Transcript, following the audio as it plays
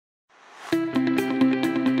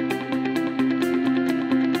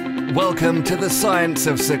Welcome to the Science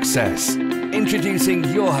of Success. Introducing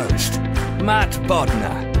your host, Matt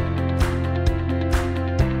Bodnar.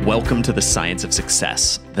 Welcome to the Science of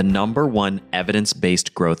Success, the #1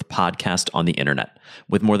 evidence-based growth podcast on the internet,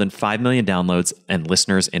 with more than 5 million downloads and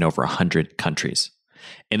listeners in over 100 countries.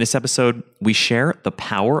 In this episode, we share the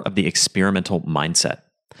power of the experimental mindset.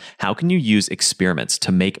 How can you use experiments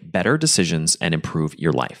to make better decisions and improve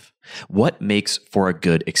your life? What makes for a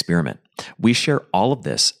good experiment? We share all of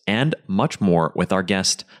this and much more with our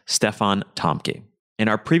guest, Stefan Thomke. In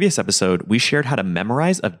our previous episode, we shared how to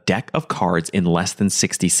memorize a deck of cards in less than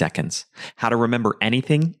 60 seconds, how to remember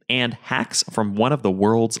anything, and hacks from one of the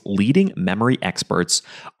world's leading memory experts,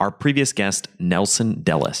 our previous guest, Nelson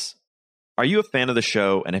Dellis. Are you a fan of the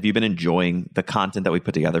show, and have you been enjoying the content that we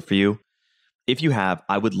put together for you? If you have,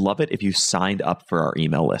 I would love it if you signed up for our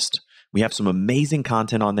email list. We have some amazing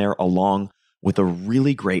content on there, along with a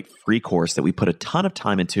really great free course that we put a ton of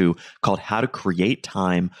time into called How to Create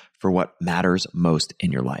Time for What Matters Most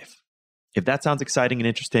in Your Life. If that sounds exciting and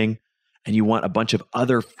interesting, and you want a bunch of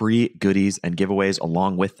other free goodies and giveaways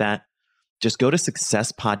along with that, just go to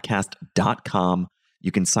successpodcast.com.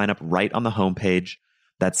 You can sign up right on the homepage.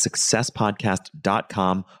 That's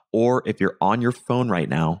successpodcast.com. Or if you're on your phone right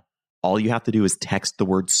now, all you have to do is text the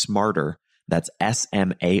word SMARTER, that's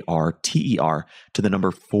SMARTER, to the number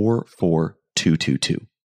 44222.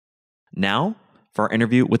 Now, for our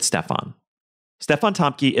interview with Stefan. Stefan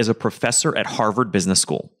Thomke is a professor at Harvard Business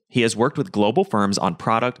School. He has worked with global firms on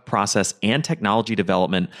product, process, and technology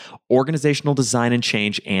development, organizational design and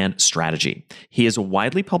change, and strategy. He is a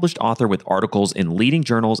widely published author with articles in leading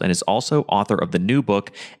journals and is also author of the new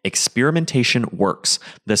book, Experimentation Works: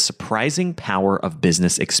 The Surprising Power of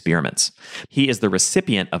Business Experiments. He is the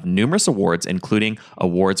recipient of numerous awards, including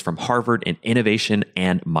awards from Harvard in innovation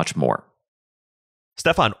and much more.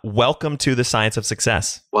 Stefan, welcome to the Science of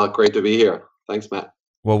Success. Well, great to be here. Thanks, Matt.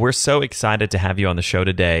 Well, we're so excited to have you on the show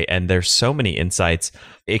today, and there's so many insights.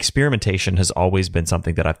 Experimentation has always been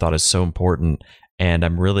something that I've thought is so important, and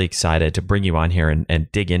I'm really excited to bring you on here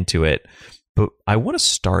and dig into it. But I want to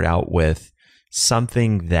start out with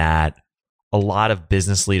something that a lot of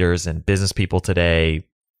business leaders and business people today,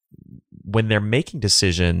 when they're making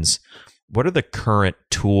decisions, what are the current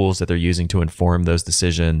tools that they're using to inform those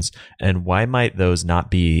decisions, and why might those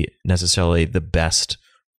not be necessarily the best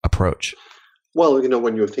approach? Well,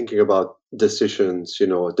 when you're thinking about decisions,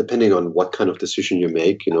 depending on what kind of decision you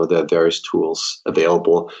make, there are various tools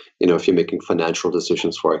available. If you're making financial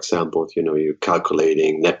decisions, for example, you're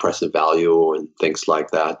calculating net present value and things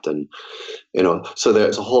like that. And, so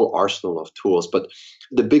there's a whole arsenal of tools. But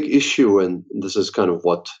the big issue, and this is kind of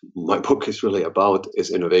what my book is really about,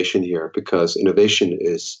 is innovation here, because innovation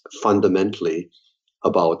is fundamentally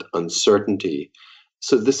about uncertainty.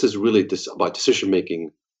 So this is really about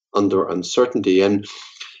decision-making under uncertainty. And,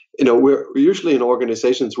 we're usually in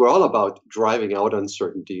organizations, we're all about driving out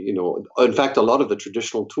uncertainty. In fact, a lot of the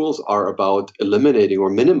traditional tools are about eliminating or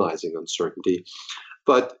minimizing uncertainty.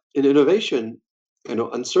 But in innovation,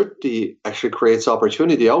 uncertainty actually creates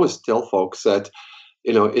opportunity. I always tell folks that,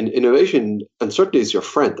 in innovation, uncertainty is your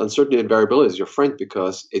friend. Uncertainty and variability is your friend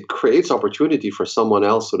because it creates opportunity for someone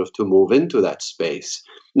else sort of to move into that space.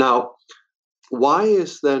 Now, why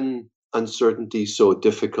is then uncertainty so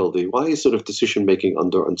difficult? Why is sort of decision-making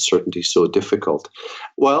under uncertainty so difficult?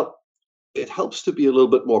 Well, it helps to be a little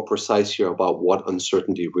bit more precise here about what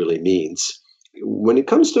uncertainty really means. When it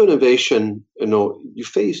comes to innovation, you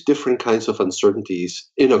face different kinds of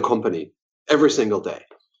uncertainties in a company every single day.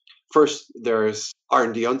 First, there's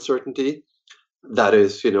R&D uncertainty. That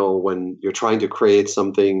is, when you're trying to create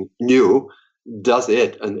something new, does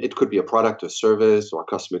it, and it could be a product or service or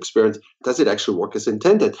customer experience, does it actually work as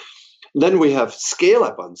intended? Then we have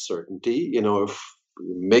scale-up uncertainty. If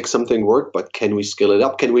we make something work, but can we scale it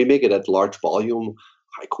up? Can we make it at large volume,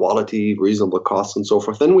 high quality, reasonable costs, and so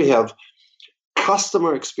forth? Then we have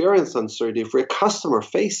customer experience uncertainty. If we're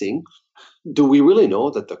customer-facing, do we really know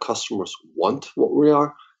that the customers want what we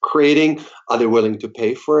are creating? Are they willing to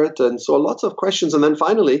pay for it? And so lots of questions. And then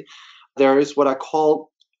finally, there is what I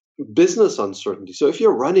call business uncertainty. So if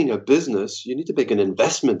you're running a business, you need to make an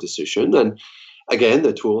investment decision. And again,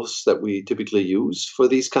 the tools that we typically use for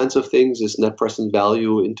these kinds of things is net present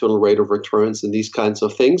value, internal rate of returns, and these kinds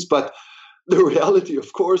of things. But the reality,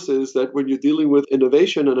 of course, is that when you're dealing with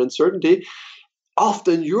innovation and uncertainty,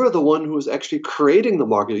 often you're the one who is actually creating the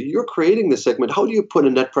market. You're creating the segment. How do you put a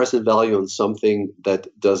net present value on something that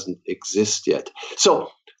doesn't exist yet?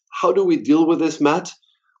 So how do we deal with this, Matt?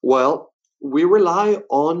 Well, we rely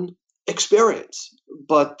on experience.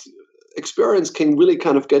 But experience can really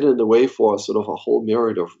kind of get in the way for sort of a whole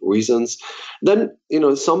myriad of reasons. Then,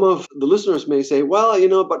 some of the listeners may say, well,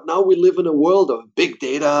 but now we live in a world of big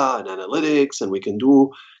data and analytics, and we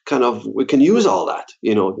can use all that,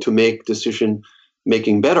 to make decision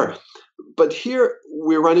making better. But here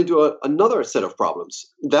we run into another set of problems.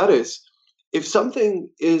 That is, if something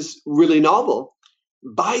is really novel,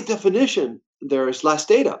 by definition, there is less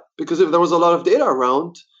data. Because if there was a lot of data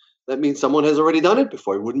around, that means someone has already done it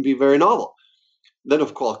before. It wouldn't be very novel. Then,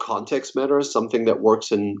 of course, context matters. Something that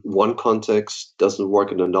works in one context doesn't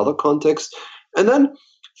work in another context. And then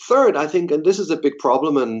third, I think, and this is a big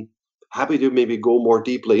problem, and happy to maybe go more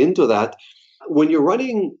deeply into that, when you're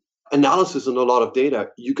running analysis on a lot of data,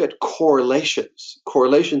 you get correlations.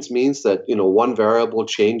 Correlations means that, one variable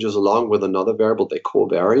changes along with another variable. They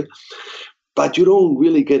co-vary. But you don't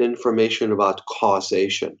really get information about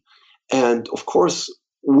causation. And of course,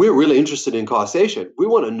 we're really interested in causation. We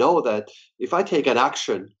want to know that if I take an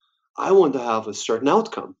action, I want to have a certain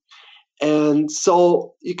outcome. And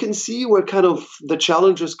so you can see where kind of the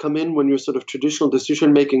challenges come in when you're sort of traditional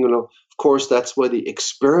decision making. And of course, that's where the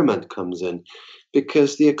experiment comes in,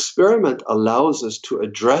 because the experiment allows us to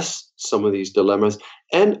address some of these dilemmas.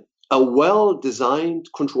 And a well-designed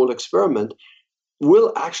controlled experiment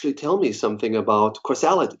will actually tell me something about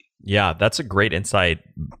causality. Yeah, that's a great insight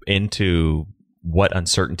into what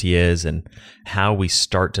uncertainty is and how we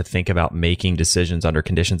start to think about making decisions under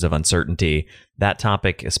conditions of uncertainty. That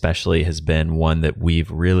topic especially has been one that we've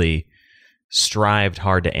really strived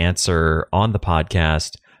hard to answer on the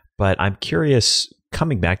podcast. But I'm curious,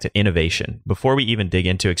 coming back to innovation, before we even dig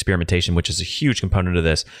into experimentation, which is a huge component of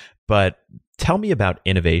this, but tell me about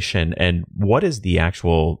innovation and what is the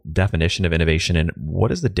actual definition of innovation and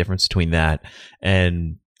what is the difference between that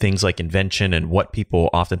and things like invention and what people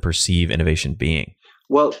often perceive innovation being?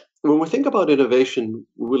 Well, when we think about innovation,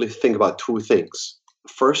 we really think about two things.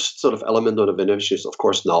 First sort of element of innovation is, of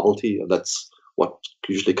course, novelty. That's what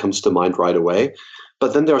usually comes to mind right away.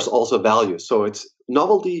 But then there's also value. So it's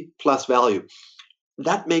novelty plus value.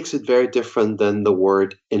 That makes it very different than the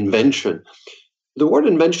word invention. The word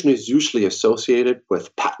invention is usually associated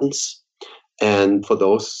with patents. And for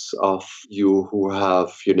those of you who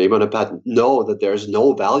have your name on a patent, know that there's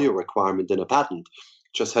no value requirement in a patent.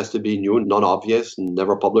 It just has to be new, non-obvious, and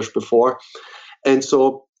never published before. And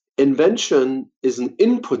so invention is an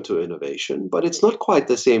input to innovation, but it's not quite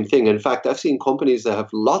the same thing. In fact, I've seen companies that have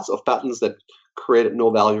lots of patents that created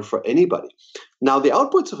no value for anybody. Now, the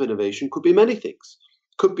outputs of innovation could be many things.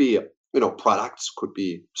 Could be products, could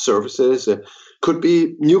be services, could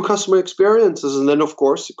be new customer experiences, and then, of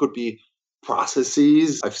course, it could be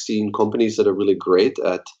processes. I've seen companies that are really great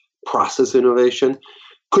at process innovation.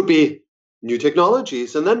 Could be new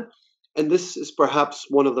technologies. And this is perhaps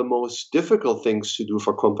one of the most difficult things to do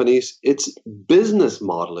for companies, it's business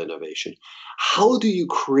model innovation. How do you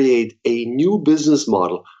create a new business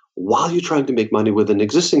model while you're trying to make money with an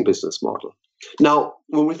existing business model? Now,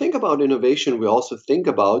 when we think about innovation, we also think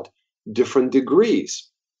about different degrees.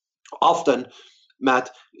 Often, Matt,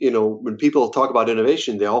 when people talk about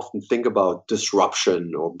innovation, they often think about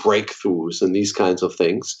disruption or breakthroughs and these kinds of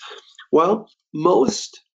things. Well,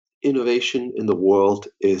 most innovation in the world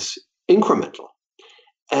is incremental.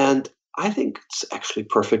 And I think it's actually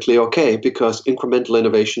perfectly okay because incremental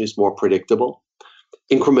innovation is more predictable.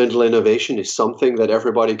 Incremental innovation is something that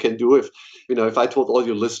everybody can do. If I told all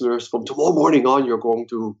your listeners from tomorrow morning on, you're going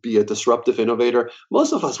to be a disruptive innovator,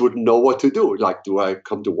 most of us wouldn't know what to do. Like, do I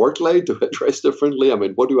come to work late? Do I dress differently?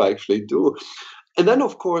 What do I actually do? And then,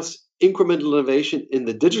 of course, incremental innovation in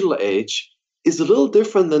the digital age is a little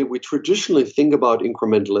different than we traditionally think about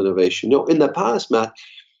incremental innovation. In the past, Matt,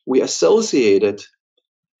 we associated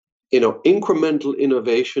incremental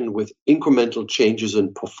innovation with incremental changes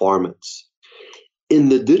in performance. In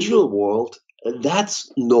the digital world, that's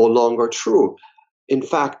no longer true. In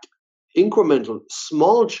fact, incremental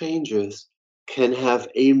small changes can have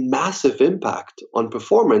a massive impact on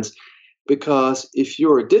performance because if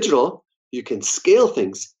you're digital, you can scale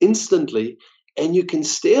things instantly and you can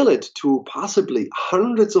scale it to possibly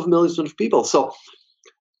hundreds of millions of people. So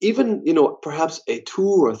even, perhaps a 2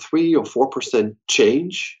 or 3 or 4%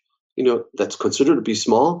 change, that's considered to be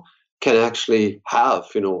small, can actually have,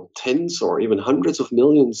 tens or even hundreds of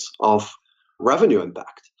millions of revenue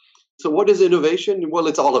impact. So what is innovation? Well,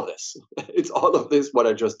 it's all of this. It's all of this, what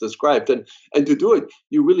I just described. And to do it,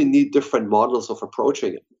 you really need different models of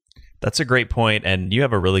approaching it. That's a great point. And you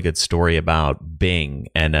have a really good story about Bing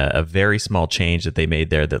and a very small change that they made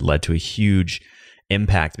there that led to a huge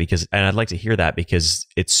impact. And I'd like to hear that because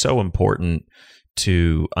it's so important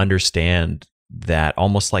to understand that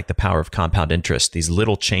almost like the power of compound interest, these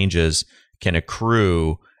little changes can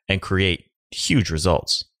accrue and create huge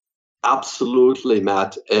results. Absolutely,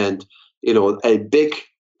 Matt. And, a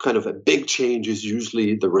big change is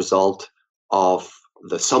usually the result of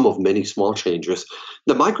the sum of many small changes.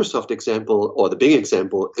 The Microsoft example, or the Bing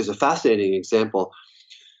example, is a fascinating example.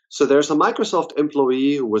 So there's a Microsoft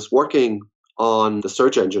employee who was working on the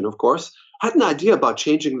search engine, of course, had an idea about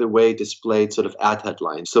changing the way it displayed sort of ad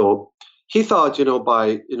headlines. So he thought,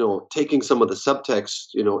 by, taking some of the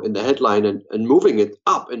subtext, in the headline and moving it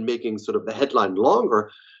up and making sort of the headline longer,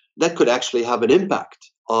 that could actually have an impact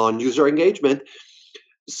on user engagement.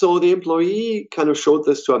 So the employee kind of showed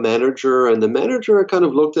this to a manager, and the manager kind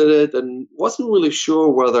of looked at it and wasn't really sure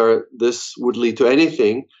whether this would lead to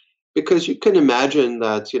anything, because you can imagine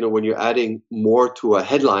that, when you're adding more to a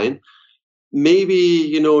headline, maybe,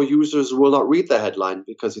 users will not read the headline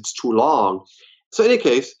because it's too long. So in any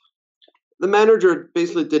case, the manager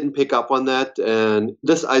basically didn't pick up on that, and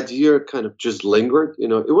this idea kind of just lingered.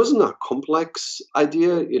 It wasn't a complex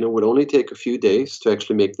idea, it would only take a few days to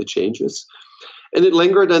actually make the changes. And it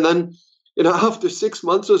lingered, and then, after 6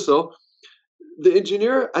 months or so, the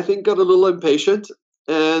engineer, I think, got a little impatient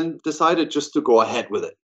and decided just to go ahead with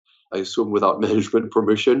it, I assume without management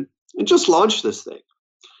permission, and just launched this thing.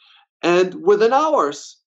 And within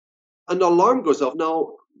hours, an alarm goes off.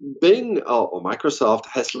 Now, Bing or Microsoft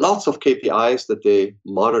has lots of KPIs that they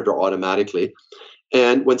monitor automatically.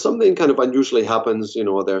 And when something kind of unusually happens,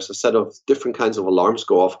 there's a set of different kinds of alarms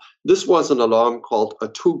go off. This was an alarm called a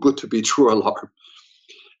too good to be true alarm.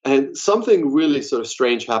 And something really sort of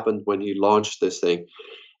strange happened when he launched this thing.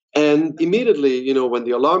 And immediately, when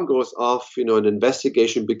the alarm goes off, an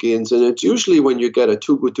investigation begins. And it's usually when you get a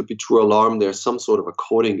too good to be true alarm, there's some sort of a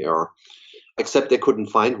coding error, except they couldn't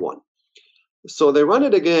find one. So they run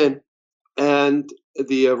it again, and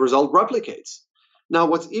the result replicates. Now,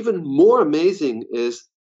 what's even more amazing is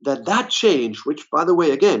that change, which, by the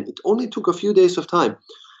way, again, it only took a few days of time,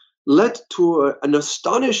 led to an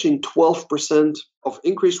astonishing 12% of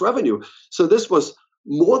increased revenue. So this was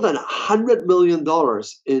more than $100 million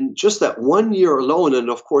in just that 1 year alone,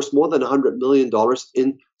 and of course, more than $100 million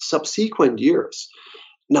in subsequent years.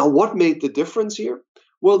 Now, what made the difference here?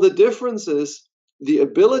 Well, the difference is the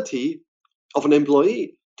ability of an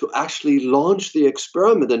employee to actually launch the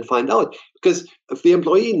experiment and find out. Because if the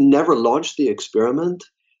employee never launched the experiment,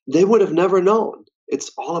 they would have never known.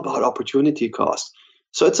 It's all about opportunity cost.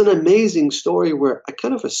 So it's an amazing story where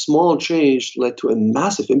a small change led to a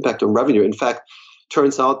massive impact on revenue. In fact,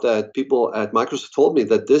 turns out that people at Microsoft told me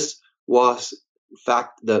that this was, in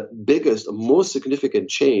fact, the biggest, most significant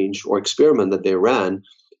change or experiment that they ran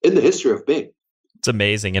in the history of Bing. It's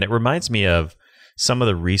amazing. And it reminds me of some of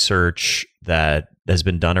the research that has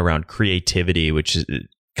been done around creativity,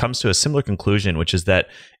 comes to a similar conclusion, which is that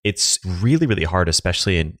it's really, really hard,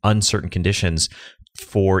 especially in uncertain conditions,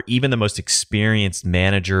 for even the most experienced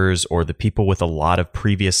managers or the people with a lot of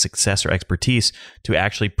previous success or expertise to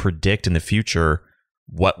actually predict in the future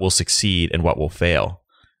what will succeed and what will fail.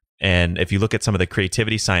 And if you look at some of the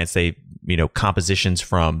creativity science, compositions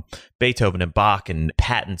from Beethoven and Bach and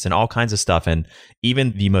patents and all kinds of stuff. And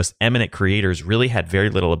even the most eminent creators really had very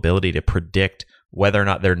little ability to predict whether or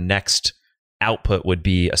not their next output would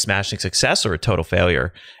be a smashing success or a total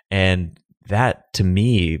failure. And that, to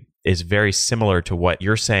me, is very similar to what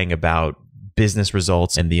you're saying about business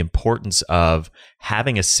results and the importance of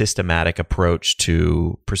having a systematic approach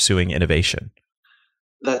to pursuing innovation.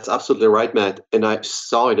 That's absolutely right, Matt. And I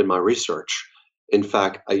saw it in my research. In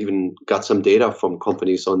fact, I even got some data from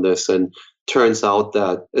companies on this, and turns out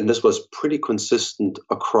that, and this was pretty consistent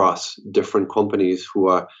across different companies who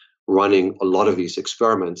are running a lot of these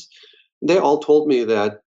experiments, they all told me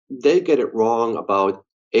that they get it wrong about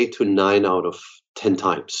 8 to 9 out of 10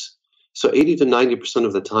 times. So 80 to 90%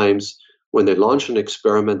 of the times when they launch an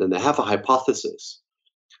experiment and they have a hypothesis,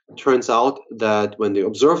 it turns out that when they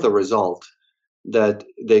observe the result, that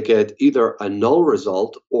they get either a null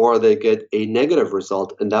result or they get a negative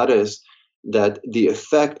result. And that is that the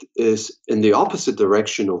effect is in the opposite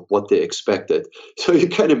direction of what they expected. So you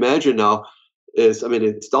can imagine now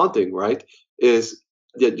it's daunting, right? Is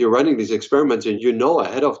that you're running these experiments and you know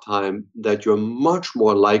ahead of time that you're much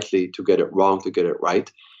more likely to get it wrong, to get it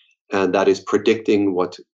right. And that is predicting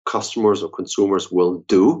what customers or consumers will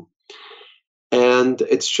do. And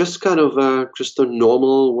it's just kind of just a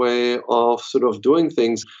normal way of sort of doing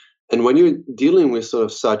things. And when you're dealing with sort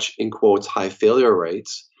of such, in quotes, high failure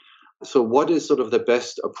rates, so what is sort of the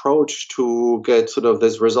best approach to get sort of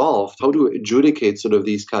this resolved? How to adjudicate sort of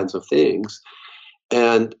these kinds of things?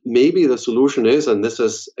 And maybe the solution is, and this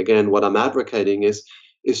is, again, what I'm advocating is,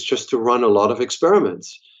 is just to run a lot of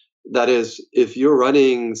experiments. That is, if you're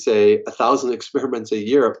running, say, 1,000 experiments a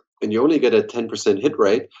year and you only get a 10% hit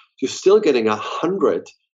rate, you're still getting 100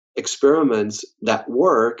 experiments that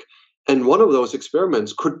work. And one of those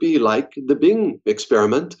experiments could be like the Bing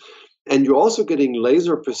experiment. And you're also getting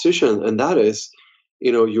laser precision. And that is,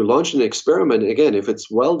 you launch an experiment. Again, if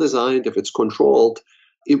it's well designed, if it's controlled,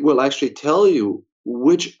 it will actually tell you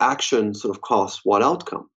which action sort of caused what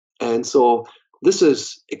outcome. And so this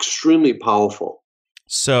is extremely powerful.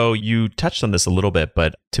 So you touched on this a little bit,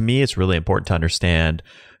 but to me, it's really important to understand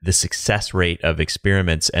the success rate of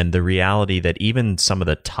experiments and the reality that even some of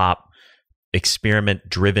the top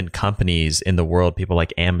experiment-driven companies in the world, people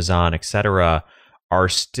like Amazon, et cetera, are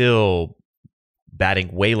still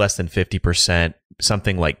batting way less than 50%.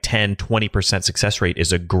 Something like 10, 20% success rate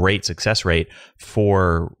is a great success rate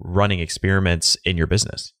for running experiments in your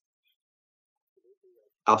business.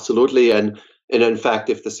 Absolutely. And in fact,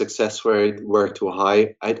 if the success rate were too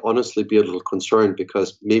high, I'd honestly be a little concerned,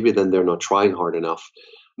 because maybe then they're not trying hard enough.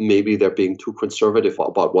 Maybe they're being too conservative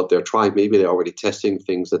about what they're trying. Maybe they're already testing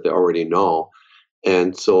things that they already know.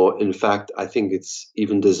 And so, in fact, I think it's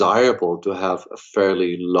even desirable to have a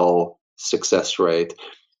fairly low success rate.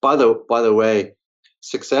 By the way,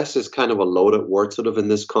 success is kind of a loaded word sort of in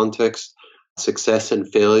this context. Success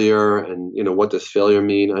and failure, and what does failure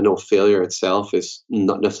mean? I know failure itself is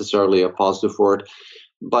not necessarily a positive word,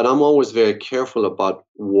 but I'm always very careful about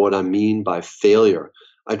what I mean by failure.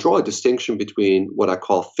 I draw a distinction between what I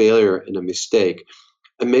call failure and a mistake.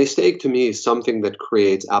 A mistake to me is something that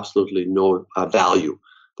creates absolutely no value.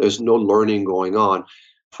 There's no learning going on.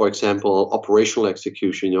 For example, operational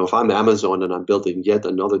execution. If I'm Amazon and I'm building yet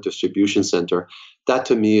another distribution center, that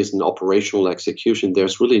to me is an operational execution.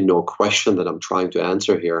 There's really no question that I'm trying to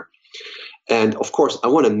answer here. And of course, I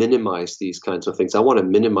want to minimize these kinds of things. I want to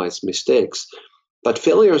minimize mistakes. But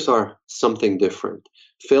failures are something different.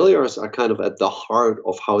 Failures are kind of at the heart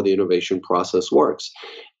of how the innovation process works.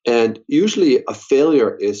 And usually a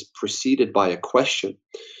failure is preceded by a question.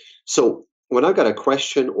 So when I've got a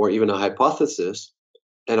question or even a hypothesis,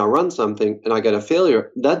 and I run something and I get a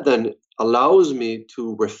failure, that then allows me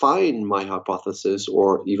to refine my hypothesis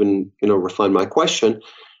or even, refine my question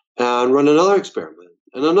and run another experiment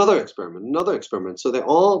and another experiment, another experiment. So they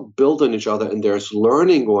all build on each other, and there's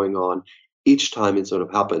learning going on each time it sort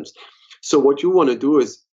of happens. So what you want to do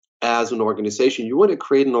is, as an organization, you want to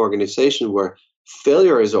create an organization where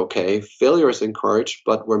failure is okay, failure is encouraged,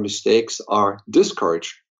 but where mistakes are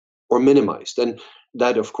discouraged or minimized. And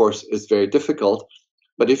that, of course, is very difficult.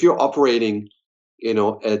 But if you're operating,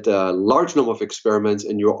 at a large number of experiments,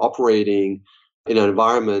 and you're operating in an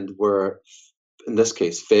environment where, in this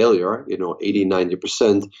case, failure, 80,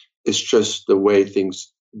 90% is just the way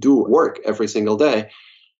things do work every single day,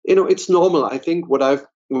 it's normal. I think when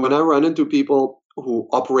I run into people who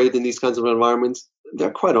operate in these kinds of environments, they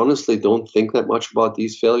quite honestly don't think that much about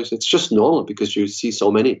these failures. It's just normal because you see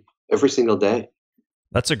so many every single day.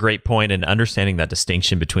 That's a great point, and understanding that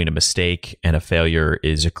distinction between a mistake and a failure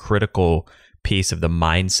is a critical piece of the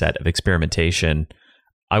mindset of experimentation.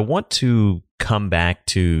 I want to come back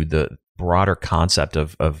to the broader concept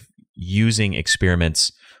of using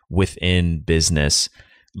experiments within business.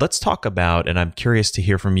 Let's talk about, and I'm curious to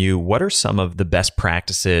hear from you, what are some of the best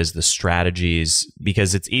practices, the strategies?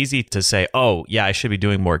 Because it's easy to say, oh, yeah, I should be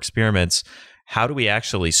doing more experiments. How do we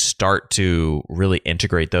actually start to really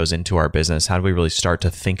integrate those into our business? How do we really start to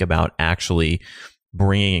think about actually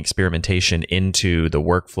bringing experimentation into the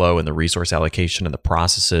workflow and the resource allocation and the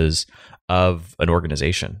processes of an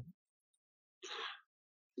organization?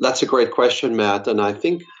 That's a great question, Matt. And I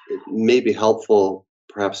think it may be helpful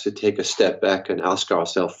perhaps to take a step back and ask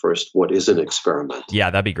ourselves first, what is an experiment? Yeah,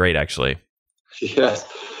 that'd be great, actually. Yes,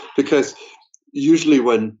 because usually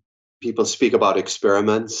when people speak about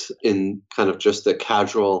experiments in kind of just the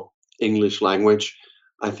casual English language,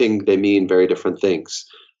 I think they mean very different things.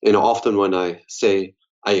 Often when I say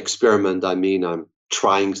I experiment, I mean I'm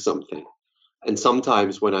trying something. And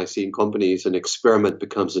sometimes when I see in companies an experiment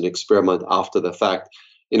becomes an experiment after the fact,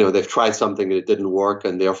 they've tried something and it didn't work,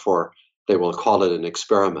 and therefore they will call it an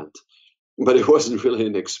experiment. But it wasn't really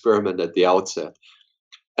an experiment at the outset.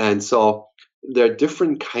 And so there are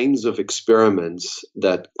different kinds of experiments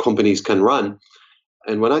that companies can run.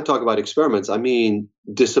 And when I talk about experiments, I mean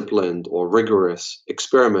disciplined or rigorous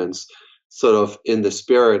experiments, sort of in the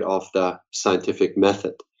spirit of the scientific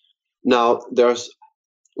method. Now, there's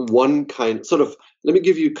one kind, let me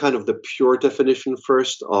give you kind of the pure definition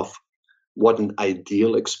first of what an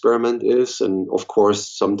ideal experiment is. And of course,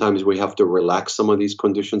 sometimes we have to relax some of these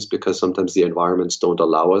conditions because sometimes the environments don't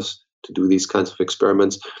allow us to do these kinds of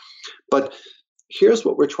experiments. But here's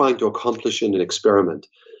what we're trying to accomplish in an experiment.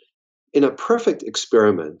 In a perfect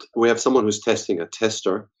experiment, we have someone who's testing a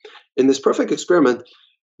tester. In this perfect experiment,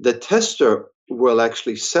 the tester will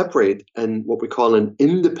actually separate what we call an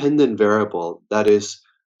independent variable, that is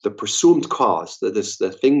the presumed cause, that is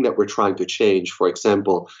the thing that we're trying to change. For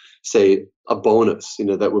example, say a bonus,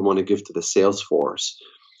 that we want to give to the sales force,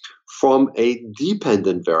 from a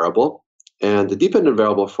dependent variable. And the dependent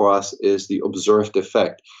variable for us is the observed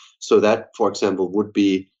effect. So that, for example, would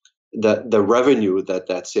be the revenue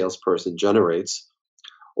that salesperson generates,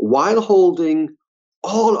 while holding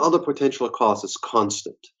all other potential causes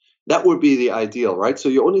constant. That would be the ideal, right? So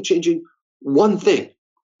you're only changing one thing,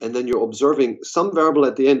 and then you're observing some variable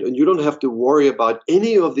at the end, and you don't have to worry about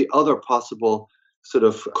any of the other possible sort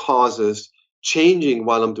of causes changing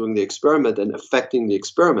while I'm doing the experiment and affecting the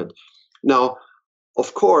experiment. Now,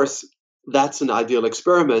 of course, that's an ideal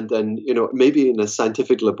experiment, and maybe in a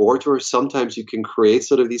scientific laboratory, sometimes you can create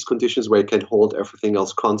sort of these conditions where you can hold everything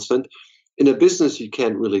else constant. In a business, you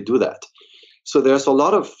can't really do that. So there's a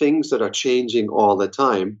lot of things that are changing all the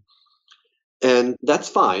time. And that's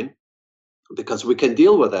fine, because we can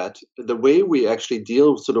deal with that. The way we actually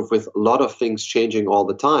deal sort of with a lot of things changing all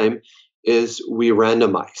the time is we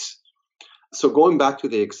randomize. So going back to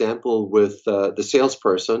the example with the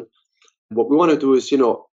salesperson, what we want to do is,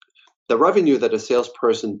 the revenue that a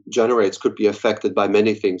salesperson generates could be affected by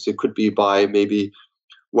many things. It could be by maybe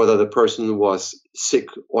whether the person was sick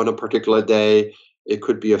on a particular day. It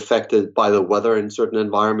could be affected by the weather in certain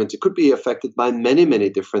environments. It could be affected by many, many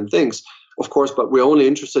different things, of course, but we're only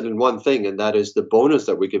interested in one thing, and that is the bonus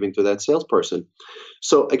that we're giving to that salesperson.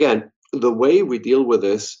 So again, the way we deal with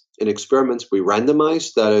this in experiments, we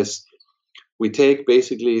randomize. That is, we take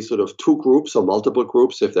basically sort of two groups or multiple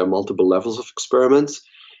groups if there are multiple levels of experiments.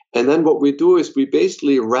 And then what we do is we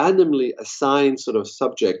basically randomly assign sort of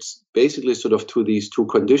subjects basically sort of to these two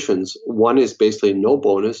conditions. One is basically no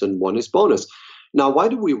bonus and one is bonus. Now, why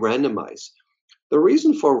do we randomize? The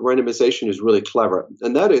reason for randomization is really clever,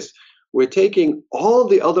 and that is we're taking all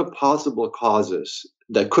the other possible causes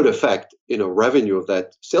that could affect, revenue of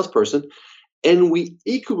that salesperson, and we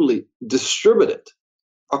equally distribute it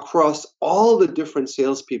across all the different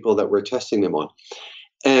salespeople that we're testing them on.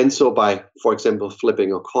 And so by, for example,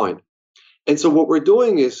 flipping a coin. And so what we're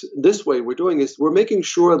doing is, we're making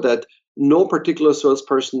sure that no particular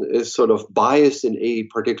salesperson is sort of biased in a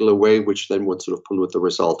particular way, which then would sort of pollute the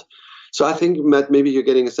result. So I think, Matt, maybe you're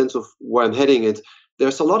getting a sense of where I'm heading.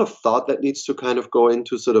 There's a lot of thought that needs to kind of go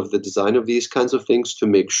into sort of the design of these kinds of things to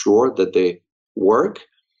make sure that they work.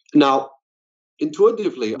 Now,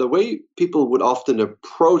 intuitively, the way people would often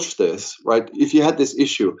approach this, right, if you had this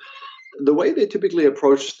issue, the way they typically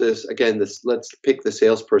approach this, again, let's pick the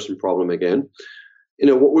salesperson problem again.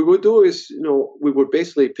 What we would do is, we would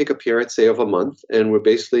basically pick a period, say, of a month, and we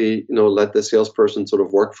basically, let the salesperson sort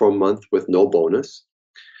of work for a month with no bonus.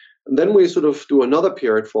 And then we sort of do another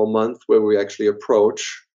period for a month where we actually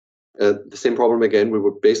approach the same problem again. We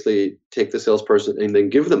would basically take the salesperson and then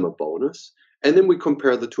give them a bonus, and then we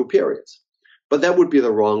compare the two periods. But that would be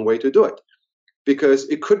the wrong way to do it, because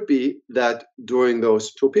it could be that during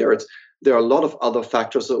those two periods, there are a lot of other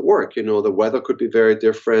factors at work. The weather could be very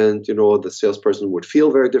different. The salesperson would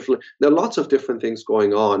feel very differently. There are lots of different things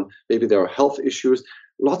going on. Maybe there are health issues,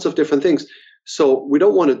 lots of different things. So we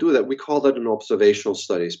don't want to do that. We call that an observational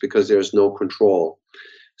studies because there's no control.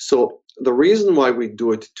 So the reason why we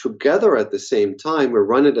do it together at the same time, we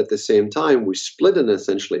run it at the same time, we split it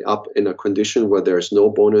essentially up in a condition where there's no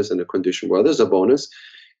bonus and a condition where there's a bonus,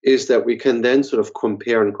 is that we can then sort of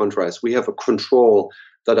compare and contrast. We have a control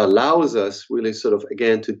that allows us really sort of,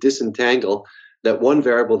 again, to disentangle that one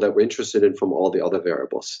variable that we're interested in from all the other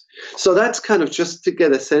variables. So that's kind of just to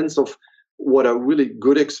get a sense of what a really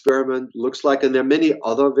good experiment looks like. And there are many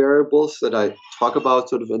other variables that I talk about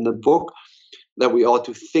sort of in the book that we ought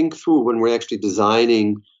to think through when we're actually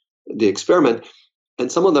designing the experiment.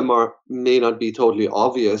 And some of them may not be totally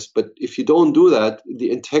obvious, but if you don't do that,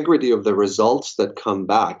 the integrity of the results that come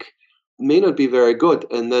back may not be very good.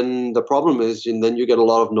 And then the problem is, and then you get a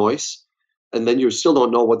lot of noise, and then you still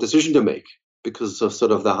don't know what decision to make because of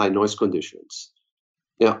sort of the high noise conditions.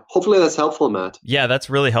 Yeah, hopefully that's helpful, Matt. Yeah, that's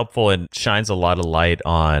really helpful and shines a lot of light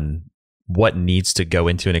on what needs to go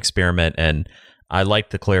into an experiment. And I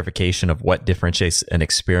like the clarification of what differentiates an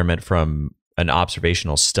experiment from an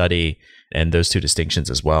observational study and those two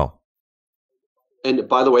distinctions as well. And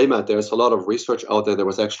by the way, Matt, there's a lot of research out there. There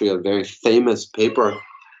was actually a very famous paper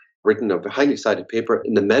written, a highly cited paper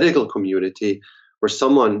in the medical community where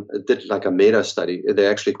someone did like a meta study. They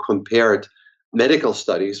actually compared medical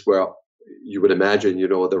studies where you would imagine,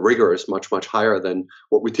 the rigor is much, much higher than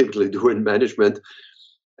what we typically do in management.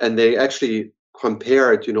 And they actually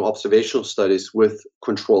compared, observational studies with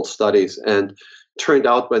controlled studies. And turned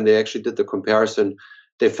out when they actually did the comparison,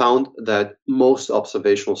 they found that most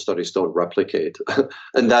observational studies don't replicate.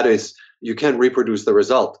 And that is, you can't reproduce the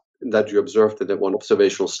result that you observed in that one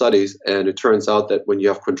observational studies. And it turns out that when you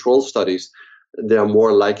have controlled studies, they are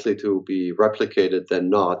more likely to be replicated than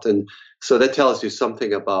not. And so that tells you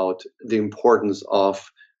something about the importance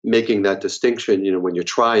of making that distinction, when you're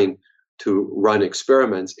trying to run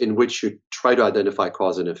experiments in which you try to identify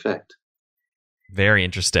cause and effect. Very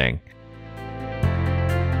interesting.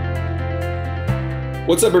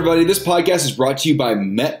 What's up, everybody? This podcast is brought to you by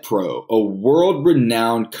MetPro, a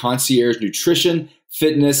world-renowned concierge nutrition,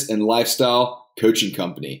 fitness, and lifestyle coaching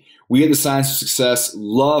company. We at the Science of Success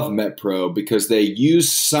love MetPro because they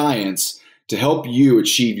use science to help you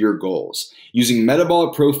achieve your goals. Using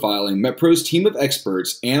metabolic profiling, MetPro's team of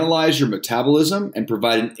experts analyze your metabolism and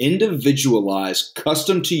provide an individualized,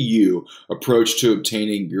 custom-to-you approach to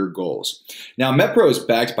obtaining your goals. Now, MetPro is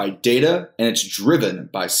backed by data and it's driven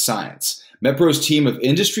by science. MetPro's team of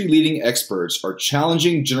industry-leading experts are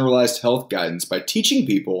challenging generalized health guidance by teaching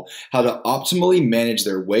people how to optimally manage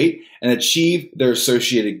their weight and achieve their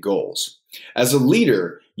associated goals. As a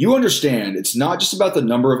leader, you understand it's not just about the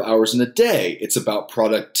number of hours in a day, it's about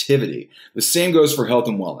productivity. The same goes for health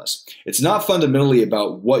and wellness. It's not fundamentally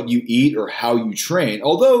about what you eat or how you train,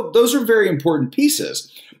 although those are very important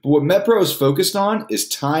pieces. But what MetPro is focused on is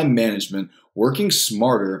time management, working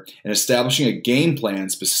smarter, and establishing a game plan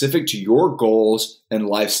specific to your goals and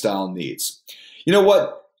lifestyle needs. You know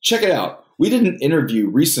what? Check it out. We did an interview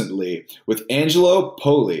recently with Angelo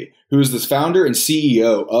Poli, who is the founder and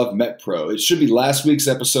CEO of MetPro. It should be last week's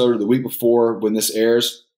episode or the week before when this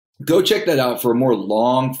airs. Go check that out for a more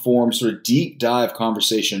long-form, sort of deep dive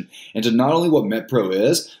conversation into not only what MetPro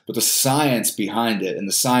is, but the science behind it and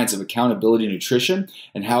the science of accountability nutrition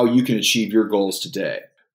and how you can achieve your goals today.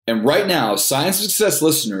 And right now, Science of Success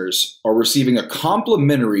listeners are receiving a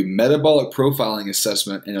complimentary metabolic profiling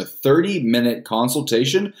assessment and a 30-minute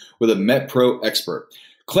consultation with a MetPro expert.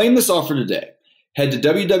 Claim this offer today. Head to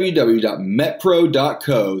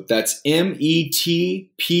www.metpro.co, that's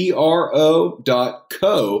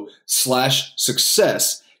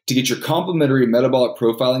metpro.co/success to get your complimentary metabolic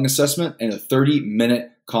profiling assessment and a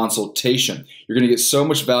 30-minute consultation. You're going to get so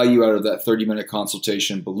much value out of that 30-minute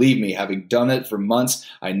consultation. Believe me, having done it for months,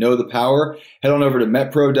 I know the power. Head on over to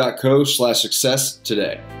metpro.co/success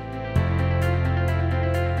today.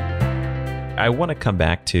 I want to come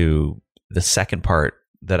back to the second part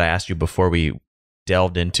that I asked you before we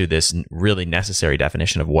delved into this really necessary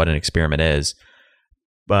definition of what an experiment is.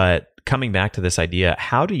 But coming back to this idea,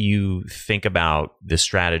 how do you think about the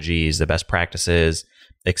strategies, the best practices,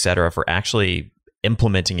 et cetera, for actually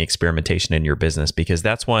implementing experimentation in your business? Because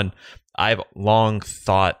that's one I've long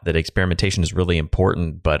thought that experimentation is really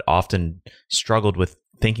important, but often struggled with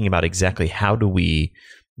thinking about exactly how do we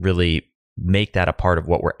really make that a part of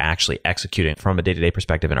what we're actually executing from a day-to-day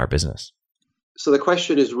perspective in our business. So the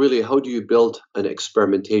question is really, how do you build an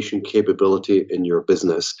experimentation capability in your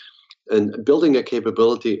business? And building a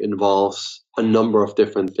capability involves a number of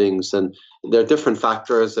different things, and there are different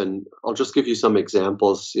factors, and I'll just give you some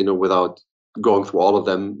examples, without going through all of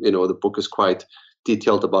them. The book is quite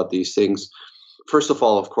detailed about these things. First of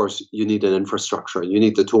all, of course, you need an infrastructure. You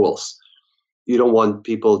need the tools. You don't want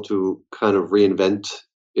people to kind of reinvent,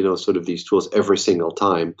 sort of these tools every single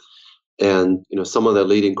time. And, some of the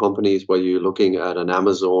leading companies, where you're looking at an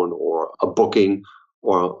Amazon or a Booking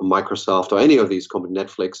or a Microsoft or any of these companies,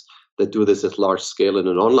 Netflix, that do this at large scale in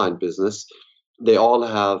an online business, they all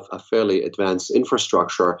have a fairly advanced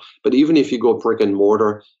infrastructure. But even if you go brick and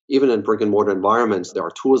mortar, even in brick and mortar environments, there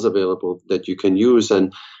are tools available that you can use.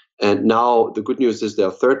 And now the good news is there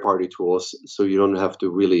are third-party tools, so you don't have to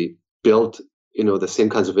really build, the same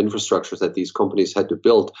kinds of infrastructures that these companies had to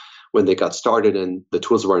build when they got started and the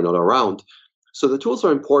tools were not around. So the tools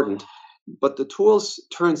are important, but the tools,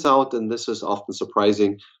 turns out, and this is often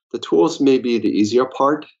surprising, the tools may be the easier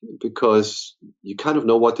part because you kind of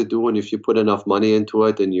know what to do, and if you put enough money into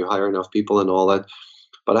it and you hire enough people and all that.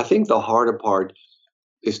 But I think the harder part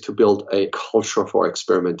is to build a culture for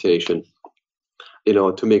experimentation,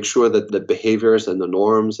 to make sure that the behaviors and the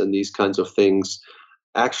norms and these kinds of things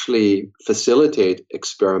actually facilitate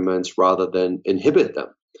experiments rather than inhibit them.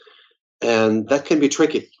 And that can be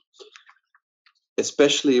tricky,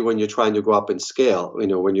 especially when you're trying to go up in scale,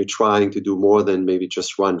 when you're trying to do more than maybe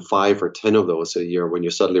just run 5 or 10 of those a year, when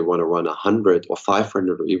you suddenly want to run 100 or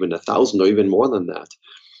 500 or even 1,000 or even more than that.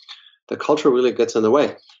 The culture really gets in the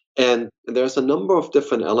way. And there's a number of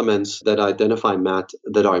different elements that I identify, Matt,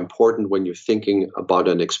 that are important when you're thinking about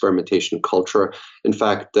an experimentation culture. In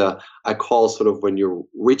fact, I call sort of when you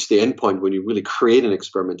reach the end point, when you really create an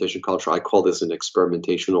experimentation culture, I call this an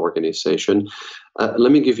experimentation organization.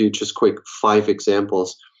 Let me give you just quick 5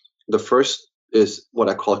 examples. The first is what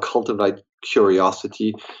I call cultivate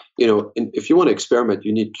curiosity. If you want to experiment,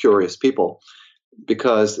 you need curious people,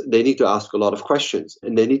 because they need to ask a lot of questions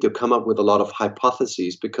and they need to come up with a lot of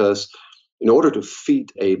hypotheses, because in order to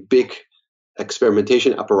feed a big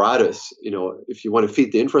experimentation apparatus, if you want to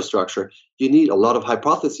feed the infrastructure, you need a lot of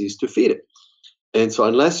hypotheses to feed it. And so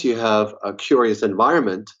unless you have a curious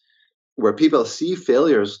environment where people see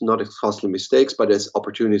failures not as costly mistakes, but as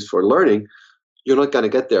opportunities for learning, you're not going to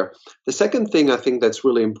get there. The second thing I think that's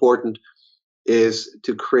really important is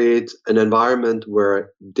to create an environment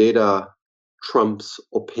where data trumps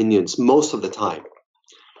opinions most of the time.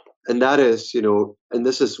 And that is, and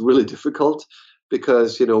this is really difficult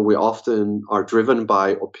because, we often are driven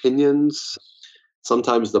by opinions,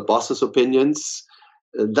 sometimes the boss's opinions.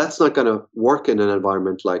 That's not going to work in an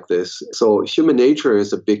environment like this. So human nature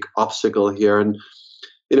is a big obstacle here. And,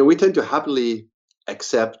 we tend to happily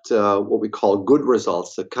accept what we call good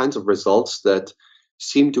results, the kinds of results that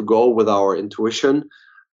seem to go with our intuition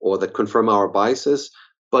or that confirm our biases.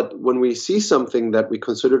 But when we see something that we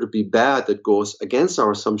consider to be bad that goes against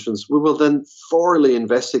our assumptions, we will then thoroughly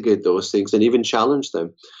investigate those things and even challenge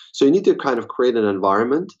them. So you need to kind of create an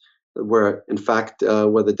environment where, in fact,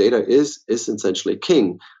 where the data is essentially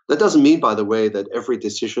king. That doesn't mean, by the way, that every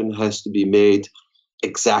decision has to be made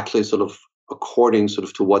exactly sort of according sort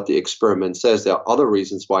of to what the experiment says. There are other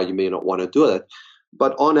reasons why you may not want to do that.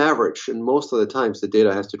 But on average, and most of the times, the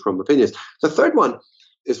data has to trump opinions. The third one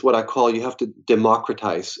is what I call you have to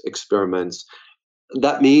democratize experiments.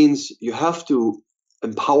 That means you have to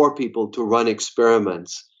empower people to run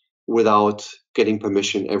experiments without getting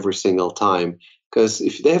permission every single time. Because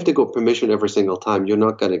if they have to go permission every single time, you're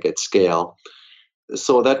not going to get scale.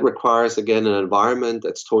 So that requires, again, an environment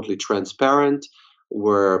that's totally transparent,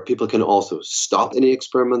 where people can also stop any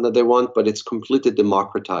experiment that they want, but it's completely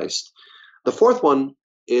democratized. The fourth one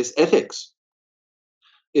is ethics.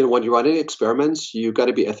 When you're running experiments, you got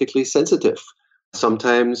to be ethically sensitive.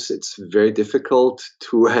 Sometimes it's very difficult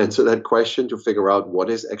to answer that question, to figure out what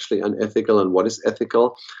is actually unethical and what is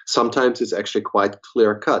ethical. Sometimes it's actually quite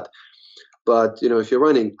clear cut. But, if you're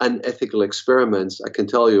running unethical experiments, I can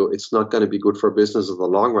tell you it's not going to be good for business in the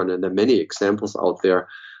long run. And there are many examples out there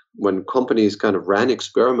when companies kind of ran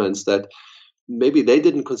experiments that maybe they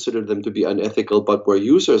didn't consider them to be unethical, but where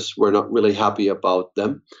users were not really happy about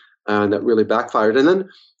them. And that really backfired. And then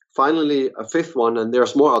finally, a fifth one, and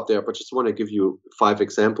there's more out there, but just want to give you 5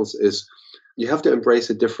 examples, is you have to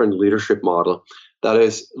embrace a different leadership model. That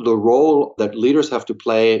is, the role that leaders have to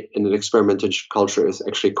play in an experimentation culture is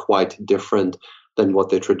actually quite different than what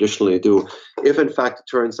they traditionally do. If in fact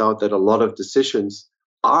it turns out that a lot of decisions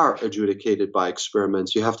are adjudicated by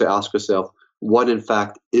experiments, you have to ask yourself, what in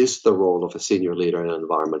fact is the role of a senior leader in an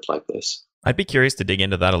environment like this? I'd be curious to dig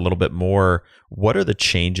into that a little bit more. What are the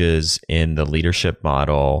changes in the leadership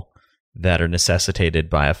model that are necessitated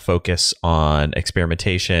by a focus on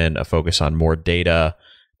experimentation, a focus on more data,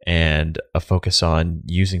 and a focus on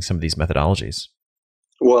using some of these methodologies?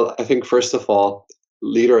 Well, I think first of all,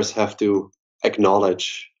 leaders have to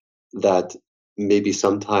acknowledge that maybe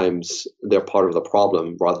sometimes they're part of the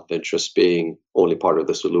problem rather than just being only part of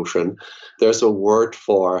the solution. There's a word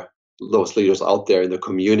for those leaders out there in the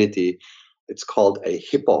community. It's called a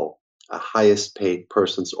hippo, a highest paid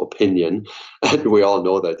person's opinion. And we all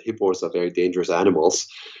know that hippos are very dangerous animals.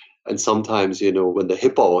 And sometimes, when the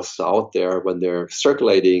hippos are out there, when they're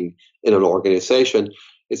circulating in an organization,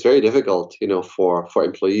 it's very difficult, for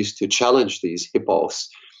employees to challenge these hippos.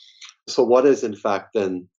 So what is, in fact,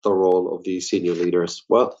 then the role of these senior leaders?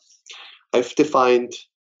 Well, I've defined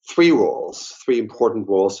 3 important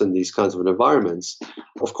roles in these kinds of environments.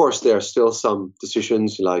 Of course, there are still some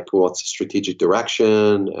decisions like what's the strategic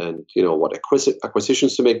direction and, what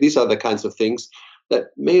acquisitions to make. These are the kinds of things that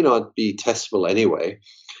may not be testable anyway.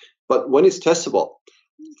 But when it's testable,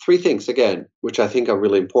 3 things, again, which I think are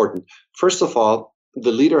really important. First of all,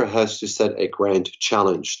 the leader has to set a grand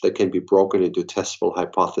challenge that can be broken into testable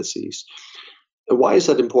hypotheses. And why is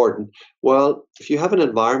that important? Well, if you have an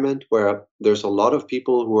environment where there's a lot of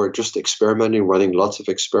people who are just experimenting, running lots of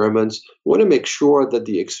experiments, you want to make sure that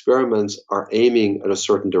the experiments are aiming at a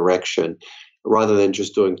certain direction rather than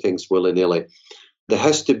just doing things willy-nilly. There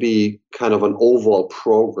has to be kind of an overall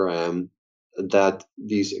program that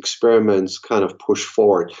these experiments kind of push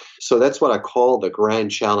forward. So that's what I call the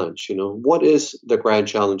grand challenge. What is the grand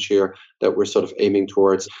challenge here that we're sort of aiming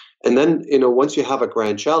towards? And then, once you have a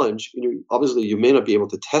grand challenge, obviously you may not be able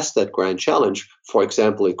to test that grand challenge. For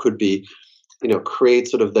example, it could be, create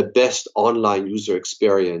sort of the best online user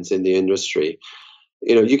experience in the industry.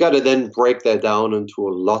 You got to then break that down into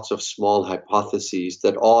lots of small hypotheses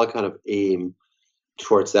that all kind of aim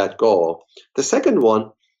towards that goal. The second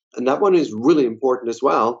one, and that one is really important as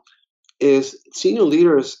well, is senior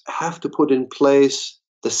leaders have to put in place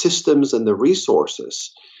the systems and the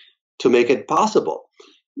resources to make it possible.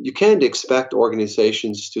 You can't expect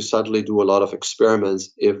organizations to suddenly do a lot of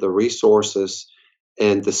experiments if the resources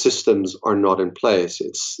and the systems are not in place.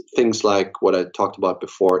 It's things like what I talked about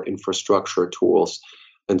before, infrastructure, tools,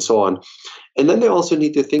 and so on. And then they also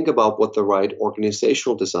need to think about what the right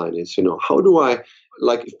organizational design is. How do I,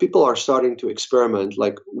 if people are starting to experiment,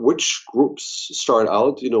 which groups start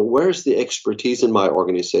out, where's the expertise in my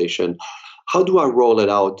organization? How do I roll it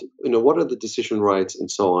out? What are the decision rights, and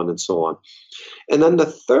so on and so on. And then the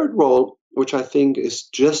third role, which I think is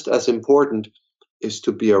just as important, is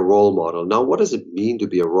to be a role model. Now, what does it mean to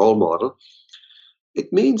be a role model?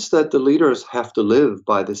 It means that the leaders have to live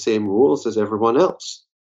by the same rules as everyone else.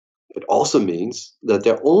 It also means that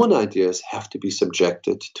their own ideas have to be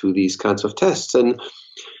subjected to these kinds of tests. And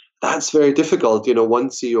that's very difficult. One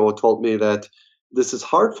CEO told me that this is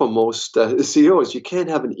hard for most CEOs. You can't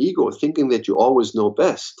have an ego thinking that you always know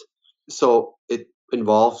best. So it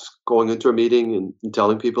involves going into a meeting and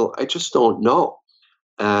telling people, I just don't know.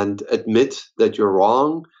 And admit that you're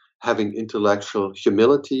wrong, having intellectual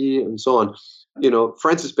humility, and so on.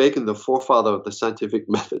 Francis Bacon, the forefather of the scientific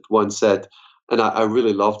method, once said, and I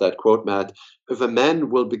really love that quote, Matt, if a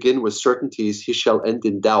man will begin with certainties, he shall end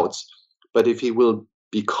in doubts. But if he will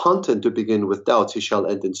be content to begin with doubts, he shall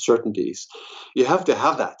end in certainties. You have to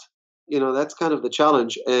have that. That's kind of the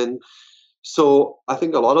challenge. And so I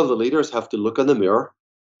think a lot of the leaders have to look in the mirror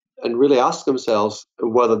and really ask themselves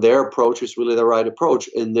whether their approach is really the right approach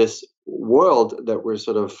in this world that we're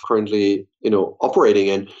sort of currently, operating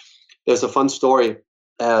in. There's a fun story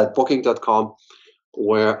at Booking.com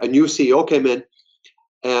where a new CEO came in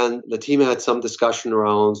and the team had some discussion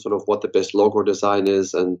around sort of what the best logo design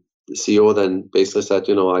is. And the CEO then basically said,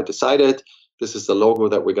 I decided this is the logo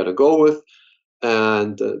that we're going to go with.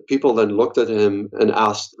 And people then looked at him and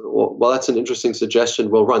asked, well, that's an interesting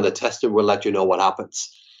suggestion. We'll run the test and we'll let you know what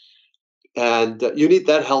happens. And you need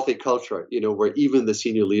that healthy culture, where even the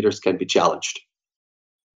senior leaders can be challenged.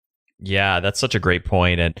 Yeah, that's such a great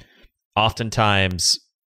point. And oftentimes,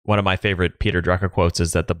 one of my favorite Peter Drucker quotes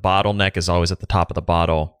is that the bottleneck is always at the top of the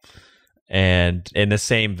bottle. And in the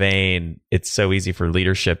same vein, it's so easy for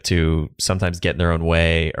leadership to sometimes get in their own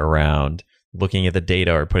way around looking at the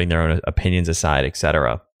data or putting their own opinions aside, et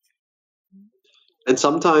cetera. And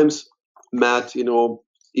sometimes, Matt,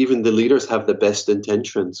 even the leaders have the best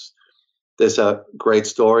intentions. There's a great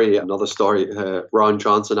story, another story, Ron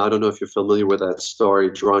Johnson. I don't know if you're familiar with that story.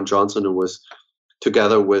 Ron Johnson was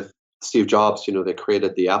together with Steve Jobs, they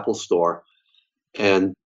created the Apple Store.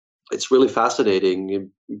 And it's really fascinating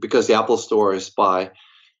because the Apple Store is by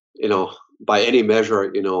any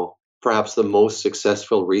measure, perhaps the most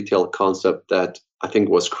successful retail concept that I think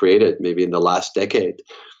was created maybe in the last decade,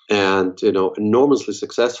 and, enormously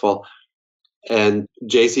successful. And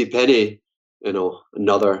JCPenney,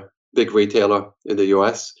 another big retailer in the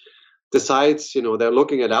US, decides, they're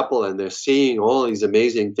looking at Apple and they're seeing all these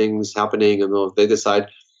amazing things happening. And they decide,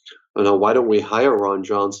 why don't we hire Ron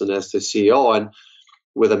Johnson as the CEO and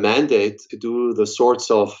with a mandate to do the sorts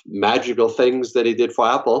of magical things that he did for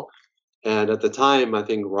Apple. And at the time, I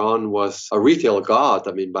think Ron was a retail god,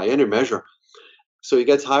 by any measure. So he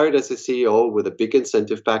gets hired as a CEO with a big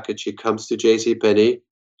incentive package. He comes to JCPenney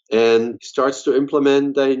and starts to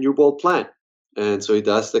implement a new bold plan. And so he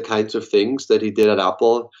does the kinds of things that he did at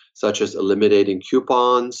Apple, such as eliminating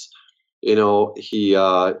coupons. He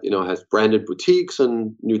has branded boutiques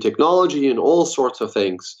and new technology and all sorts of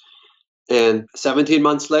things. And 17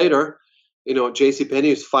 months later,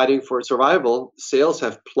 JCPenney is fighting for survival. Sales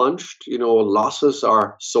have plunged. Losses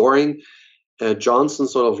are soaring. Johnson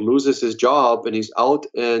sort of loses his job and he's out.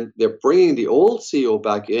 And they're bringing the old CEO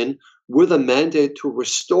back in with a mandate to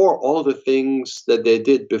restore all the things that they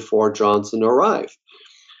did before Johnson arrived.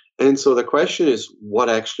 And so the question is, what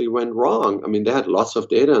actually went wrong? They had lots of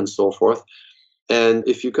data and so forth. And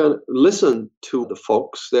if you can listen to the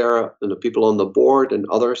folks there and the people on the board and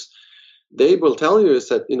others, they will tell you is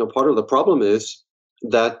that, part of the problem is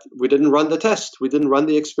that we didn't run the test. We didn't run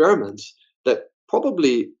the experiments that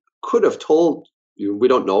probably could have told We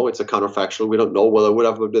don't know. It's a counterfactual. We don't know whether it would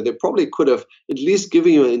have, but they probably could have at least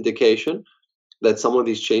given you an indication that some of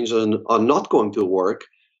these changes are not going to work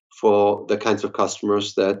for the kinds of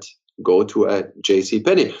customers that go to a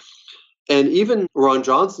JCPenney. And even Ron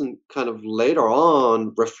Johnson kind of later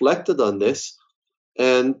on reflected on this.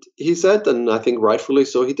 And he said, and I think rightfully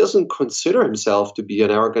so, he doesn't consider himself to be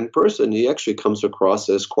an arrogant person. He actually comes across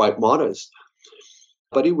as quite modest.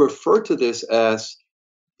 But he referred to this as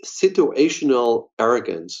situational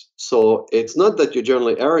arrogance. So it's not that you're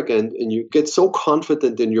generally arrogant and you get so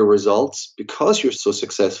confident in your results because you're so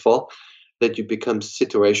successful that you become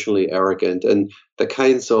situationally arrogant. And the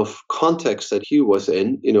kinds of context that he was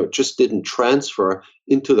in, just didn't transfer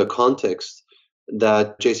into the context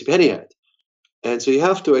that JCPenney had. And so you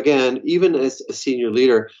have to, again, even as a senior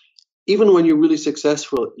leader, even when you're really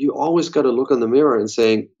successful, you always got to look in the mirror and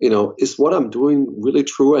saying, is what I'm doing really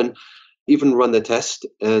true? And even run the test.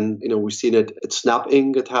 And, we've seen it at Snap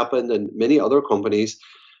Inc. It happened, and many other companies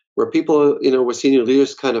where people, where senior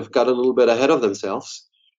leaders kind of got a little bit ahead of themselves.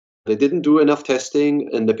 They didn't do enough testing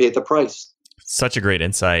and they paid the price. Such a great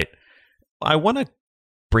insight. I want to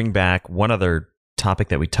bring back one other topic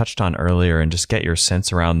that we touched on earlier and just get your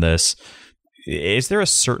sense around this. Is there a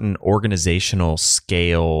certain organizational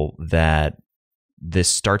scale that this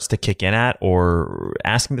starts to kick in at? Or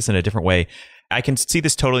asking this in a different way, I can see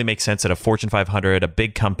this totally makes sense at a Fortune 500, a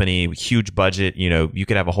big company, huge budget. You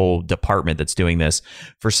could have a whole department that's doing this.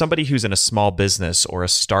 For somebody who's in a small business or a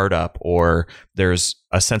startup, or there's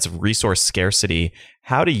a sense of resource scarcity,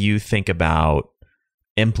 how do you think about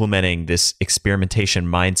implementing this experimentation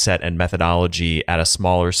mindset and methodology at a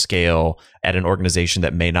smaller scale at an organization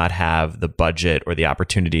that may not have the budget or the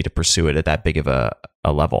opportunity to pursue it at that big of a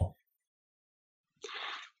level?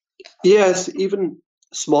 Yes, even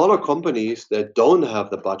smaller companies that don't have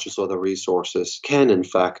the budgets or the resources can, in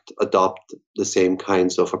fact, adopt the same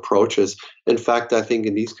kinds of approaches. In fact, I think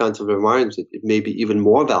in these kinds of environments, it may be even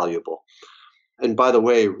more valuable. And by the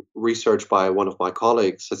way, research by one of my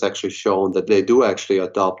colleagues has actually shown that they do actually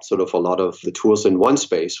adopt sort of a lot of the tools in one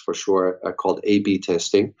space, for sure, called A/B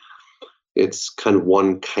testing. It's kind of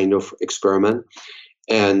one kind of experiment.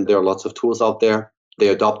 And there are lots of tools out there. They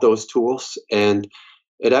adopt those tools, and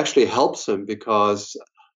it actually helps them because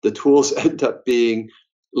the tools end up being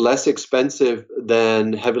less expensive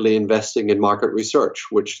than heavily investing in market research,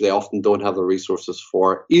 which they often don't have the resources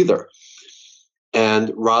for either.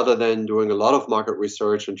 And rather than doing a lot of market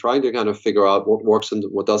research and trying to kind of figure out what works and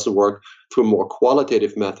what doesn't work through more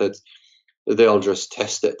qualitative methods, they'll just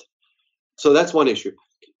test it. So that's one issue.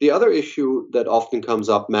 The other issue that often comes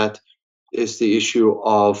up, Matt, is the issue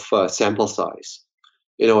of sample size.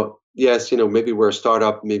 Yes, maybe we're a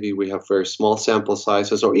startup, maybe we have very small sample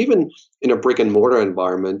sizes, or even in a brick and mortar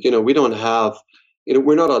environment, we don't have,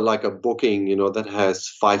 we're not like a booking, that has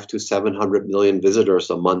 500 to 700 million visitors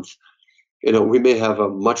a month. We may have a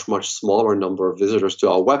much, much smaller number of visitors to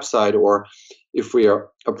our website, or if we are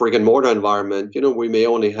a brick and mortar environment, we may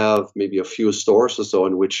only have maybe a few stores or so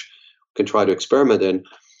in which we can try to experiment in.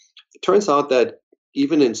 It turns out that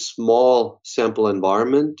even in small sample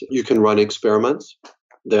environment, you can run experiments.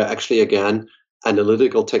 There are actually, again,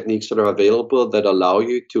 analytical techniques that are available that allow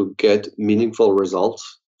you to get meaningful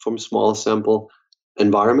results from small sample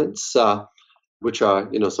environments, which are,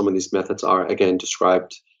 some of these methods are, again,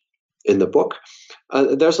 described in the book.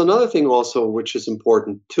 There's another thing also which is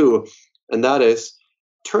important too, and that is,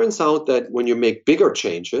 turns out that when you make bigger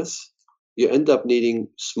changes, you end up needing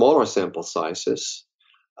smaller sample sizes.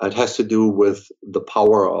 It has to do with the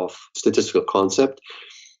power of statistical concept.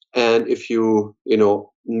 And if you,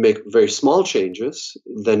 make very small changes,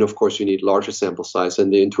 then of course you need larger sample size.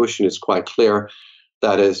 And the intuition is quite clear.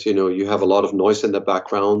 That is, you have a lot of noise in the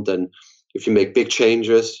background. And if you make big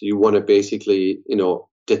changes, you want to basically,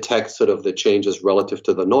 detect sort of the changes relative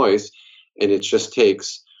to the noise. And it just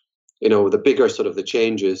takes, the bigger sort of the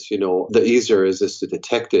changes, the easier it is to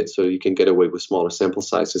detect it. So you can get away with smaller sample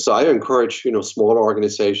sizes. So I encourage, smaller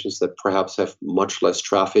organizations that perhaps have much less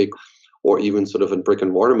traffic, or even sort of in brick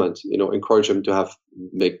and mortar, encourage them to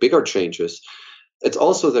make bigger changes. It's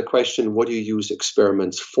also the question, what do you use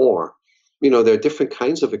experiments for? There are different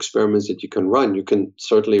kinds of experiments that you can run. You can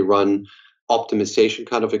certainly run optimization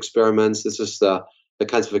kind of experiments. This is the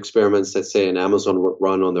kinds of experiments that, say, in Amazon would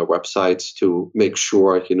run on their websites to make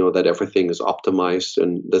sure, that everything is optimized.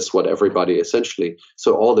 And that's what everybody essentially,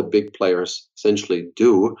 so all the big players essentially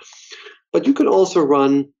do. But you can also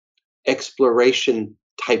run exploration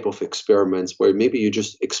type of experiments where maybe you're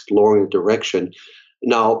just exploring a direction.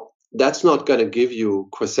 Now, that's not going to give you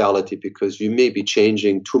causality because you may be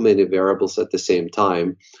changing too many variables at the same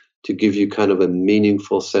time. to give you kind of a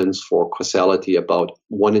meaningful sense for causality about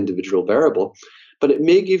one individual variable. But it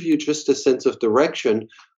may give you just a sense of direction,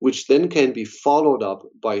 which then can be followed up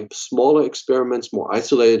by smaller experiments, more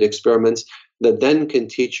isolated experiments that then can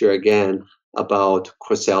teach you again about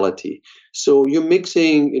causality. So you're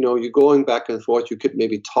mixing, you're going back and forth. You could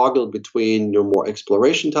maybe toggle between more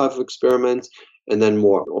exploration type of experiments and then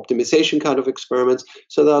more optimization kind of experiments.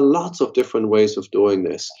 So there are lots of different ways of doing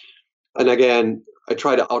this. And again, I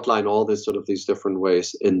try to outline all these different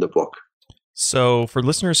ways in the book. So for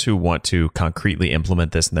listeners who want to concretely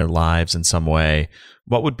implement this in their lives in some way,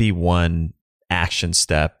 what would be one action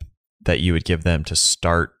step that you would give them to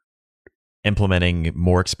start implementing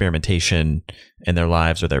more experimentation in their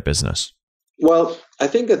lives or their business? Well, I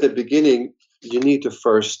think at the beginning, you need to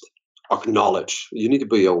first acknowledge, you need to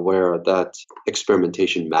be aware that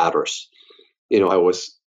experimentation matters. I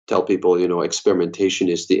always tell people, experimentation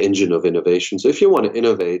is the engine of innovation. So if you want to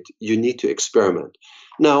innovate, you need to experiment.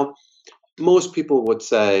 Now, most people would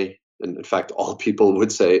say, and in fact, all people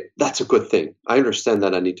would say, that's a good thing. I understand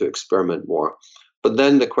that I need to experiment more. But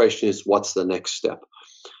then the question is, what's the next step?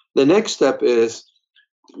 The next step is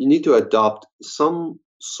you need to adopt some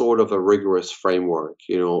sort of a rigorous framework.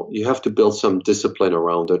 You have to build some discipline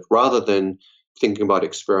around it rather than thinking about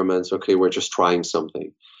experiments. Okay, we're just trying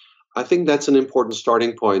something. I think that's an important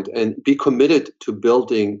starting point, and be committed to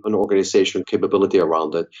building an organizational capability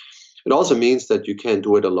around it. It also means that you can't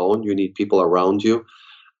do it alone. You need people around you.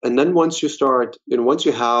 And then once you start, once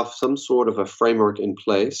you have some sort of a framework in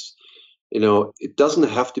place, it doesn't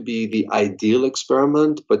have to be the ideal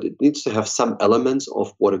experiment, but it needs to have some elements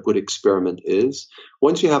of what a good experiment is.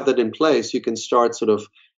 Once you have that in place, you can start sort of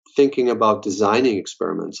thinking about designing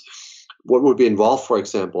experiments. What would be involved, for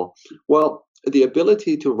example? Well, the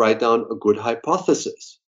ability to write down a good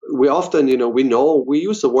hypothesis. We often, we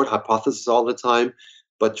use the word hypothesis all the time,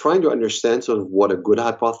 but trying to understand sort of what a good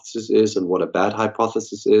hypothesis is and what a bad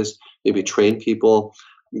hypothesis is, maybe train people,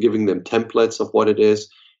 giving them templates of what it is.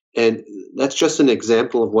 And that's just an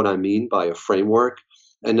example of what I mean by a framework.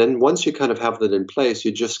 And then once you kind of have that in place,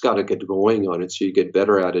 you just got to get going on it so you get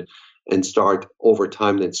better at it and start over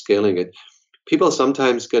time then scaling it. People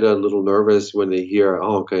sometimes get a little nervous when they hear,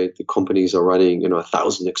 the companies are running,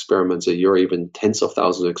 1,000 experiments a year, even tens of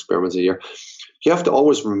thousands of experiments a year. You have to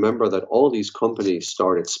always remember that all these companies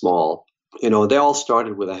started small. They all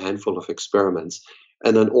started with a handful of experiments.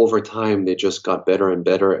 And then over time, they just got better and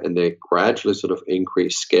better, and they gradually sort of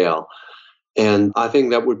increased scale. And I think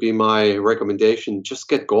that would be my recommendation. Just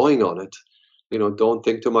get going on it. Don't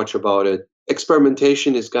think too much about it.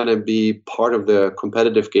 Experimentation is going to be part of the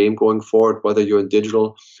competitive game going forward, whether you're in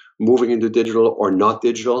digital, moving into digital or not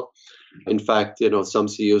digital. In fact, some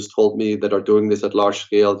CEOs told me that are doing this at large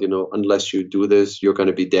scale, unless you do this, you're going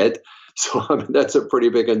to be dead. So that's a pretty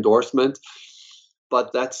big endorsement.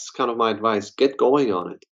 But that's kind of my advice. Get going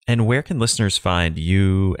on it. And where can listeners find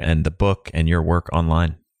you and the book and your work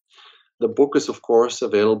online? The book is, of course,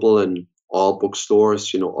 available in all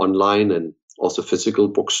bookstores, online and also physical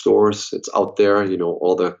bookstores. It's out there,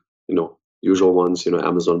 all the, usual ones,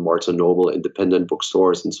 Amazon, Barnes & Noble, independent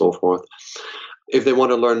bookstores and so forth. If they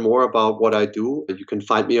want to learn more about what I do, you can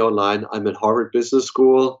find me online. I'm at Harvard Business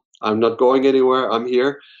School. I'm not going anywhere. I'm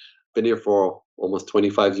here. Been here for almost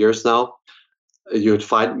 25 years now. You would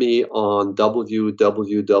find me on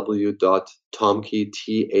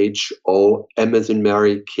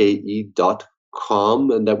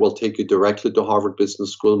www.thomke.com, and that will take you directly to Harvard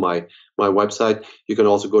Business School, my website. You can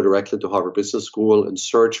also go directly to Harvard Business School and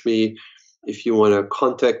search me. If you want to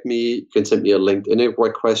contact me, you can send me a LinkedIn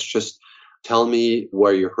request. Just tell me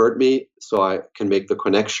where you heard me so I can make the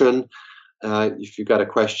connection. If you got a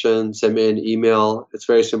question, send me an email. It's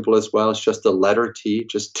very simple as well. It's just the letter T,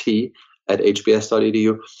 just T, at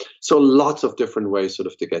hbs.edu. So lots of different ways sort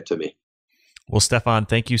of to get to me. Well, Stefan,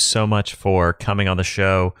 thank you so much for coming on the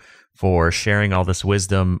show, for sharing all this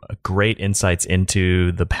wisdom, great insights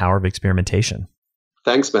into the power of experimentation.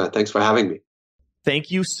 Thanks, Matt. Thanks for having me.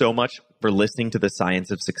 Thank you so much for listening to The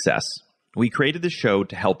Science of Success. We created this show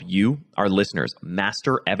to help you, our listeners,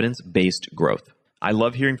 master evidence-based growth. I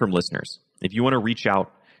love hearing from listeners. If you want to reach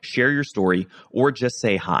out, share your story, or just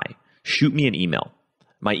say hi, shoot me an email.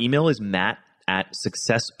 My email is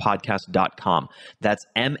matt@successpodcast.com. That's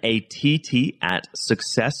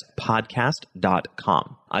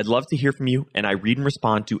matt@successpodcast.com. I'd love to hear from you, and I read and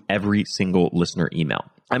respond to every single listener email.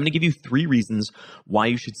 I'm going to give you 3 reasons why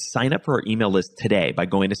you should sign up for our email list today by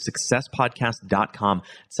going to successpodcast.com,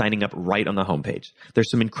 signing up right on the homepage.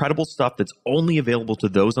 There's some incredible stuff that's only available to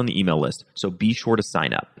those on the email list, so be sure to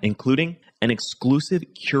sign up, including an exclusive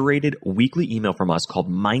curated weekly email from us called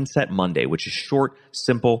Mindset Monday, which is short,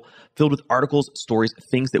 simple, filled with articles, stories,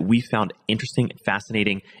 things that we found interesting and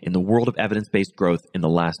fascinating in the world of evidence-based growth in the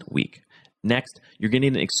last week. Next, you're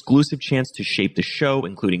getting an exclusive chance to shape the show,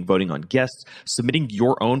 including voting on guests, submitting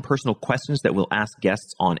your own personal questions that we'll ask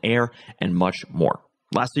guests on air, and much more.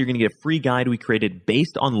 Lastly, you're going to get a free guide we created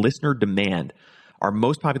based on listener demand. Our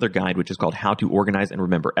most popular guide, which is called How to Organize and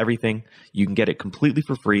Remember Everything. You can get it completely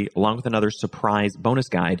for free, along with another surprise bonus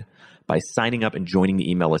guide by signing up and joining the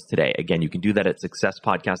email list today. Again, you can do that at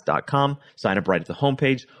successpodcast.com. Sign up right at the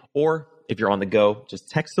homepage, or if you're on the go, just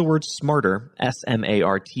text the word SMARTER,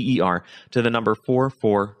 SMARTER, to the number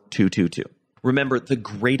 44222. Remember, the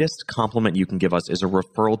greatest compliment you can give us is a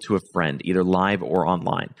referral to a friend, either live or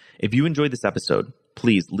online. If you enjoyed this episode,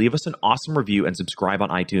 please leave us an awesome review and subscribe on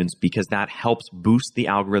iTunes, because that helps boost the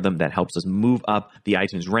algorithm, that helps us move up the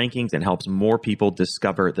iTunes rankings and helps more people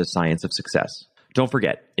discover the science of success. Don't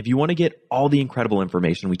forget, if you want to get all the incredible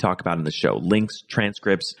information we talk about in the show, links,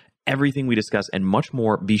 transcripts, everything we discuss, and much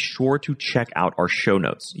more, be sure to check out our show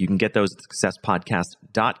notes. You can get those at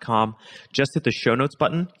successpodcast.com. Just hit the show notes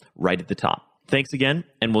button right at the top. Thanks again,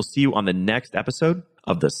 and we'll see you on the next episode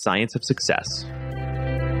of The Science of Success.